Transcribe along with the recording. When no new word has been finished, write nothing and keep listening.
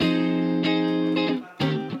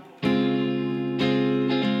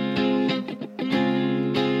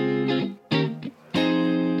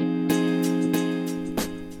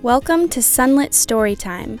Welcome to Sunlit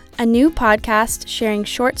Storytime, a new podcast sharing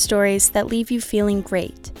short stories that leave you feeling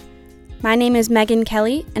great. My name is Megan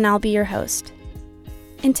Kelly, and I'll be your host.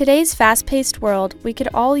 In today's fast-paced world, we could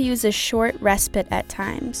all use a short respite at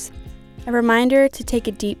times, a reminder to take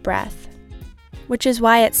a deep breath. Which is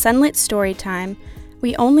why at Sunlit Storytime,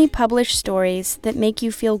 we only publish stories that make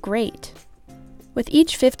you feel great. With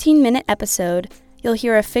each 15-minute episode, you'll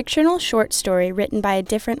hear a fictional short story written by a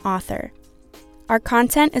different author. Our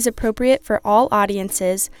content is appropriate for all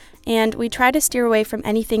audiences, and we try to steer away from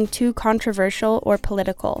anything too controversial or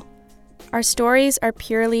political. Our stories are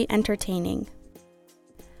purely entertaining.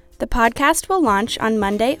 The podcast will launch on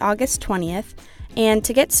Monday, August 20th, and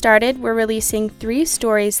to get started, we're releasing 3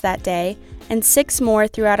 stories that day and 6 more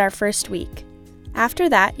throughout our first week. After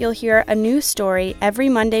that, you'll hear a new story every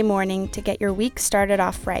Monday morning to get your week started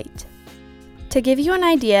off right. To give you an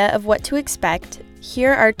idea of what to expect,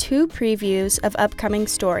 here are 2 previews of upcoming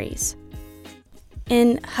stories.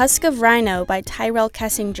 In Husk of Rhino by Tyrell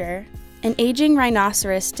Kessinger, an aging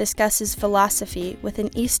rhinoceros discusses philosophy with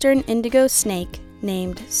an eastern indigo snake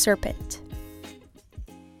named Serpent.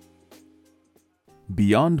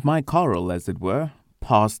 Beyond my coral, as it were,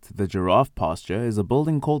 past the giraffe pasture, is a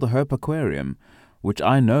building called the Herp Aquarium, which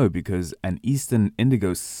I know because an eastern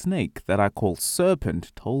indigo snake that I call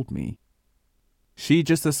Serpent told me. She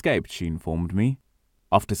just escaped, she informed me,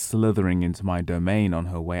 after slithering into my domain on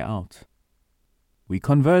her way out. We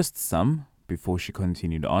conversed some before she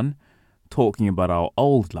continued on, talking about our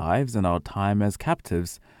old lives and our time as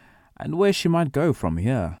captives, and where she might go from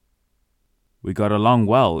here. We got along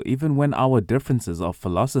well even when our differences of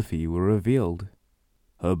philosophy were revealed.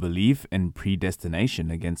 Her belief in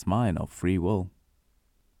predestination against mine of free will.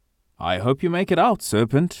 "I hope you make it out,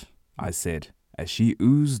 Serpent," I said, as she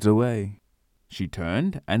oozed away. She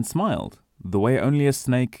turned and smiled, the way only a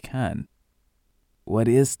snake can. "What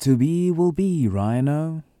is to be will be,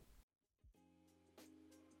 Rhino."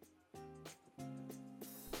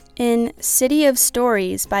 In City of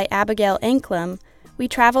Stories by Abigail Anklam, we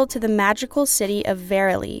travel to the magical city of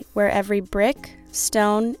Verily, where every brick,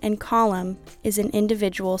 stone, and column is an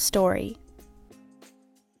individual story.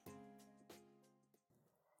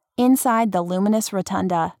 Inside the luminous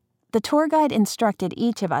rotunda, the tour guide instructed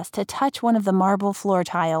each of us to touch one of the marble floor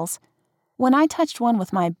tiles. When I touched one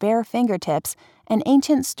with my bare fingertips, an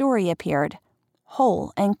ancient story appeared,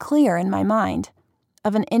 whole and clear in my mind,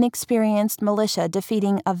 of an inexperienced militia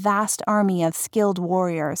defeating a vast army of skilled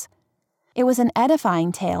warriors. It was an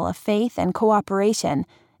edifying tale of faith and cooperation,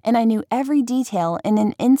 and I knew every detail in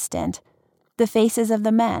an instant. The faces of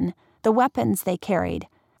the men, the weapons they carried,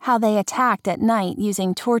 how they attacked at night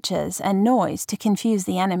using torches and noise to confuse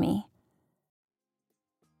the enemy.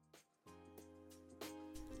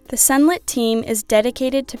 The Sunlit team is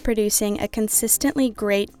dedicated to producing a consistently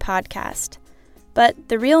great podcast. But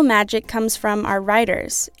the real magic comes from our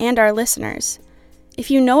writers and our listeners.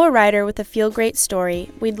 If you know a writer with a feel-great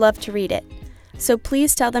story, we'd love to read it. So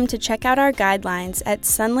please tell them to check out our guidelines at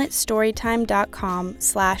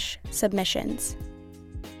sunlitstorytime.com/submissions.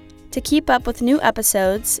 To keep up with new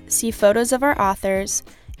episodes, see photos of our authors,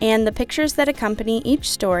 and the pictures that accompany each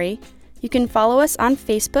story, you can follow us on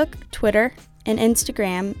Facebook, Twitter, and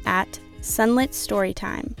Instagram at Sunlit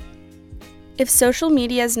Storytime. If social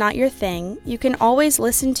media is not your thing, you can always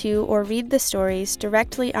listen to or read the stories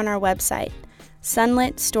directly on our website,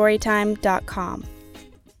 sunlitstorytime.com.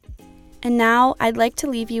 And now, I'd like to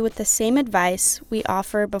leave you with the same advice we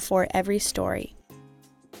offer before every story.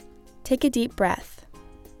 Take a deep breath.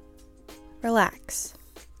 Relax,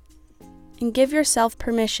 and give yourself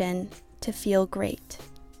permission to feel great.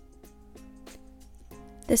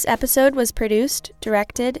 This episode was produced,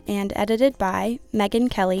 directed, and edited by Megan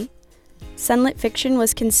Kelly. Sunlit Fiction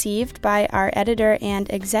was conceived by our editor and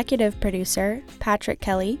executive producer, Patrick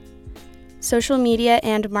Kelly. Social media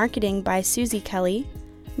and marketing by Susie Kelly.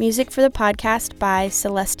 Music for the podcast by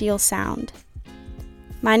Celestial Sound.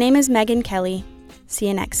 My name is Megan Kelly. See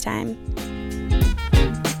you next time.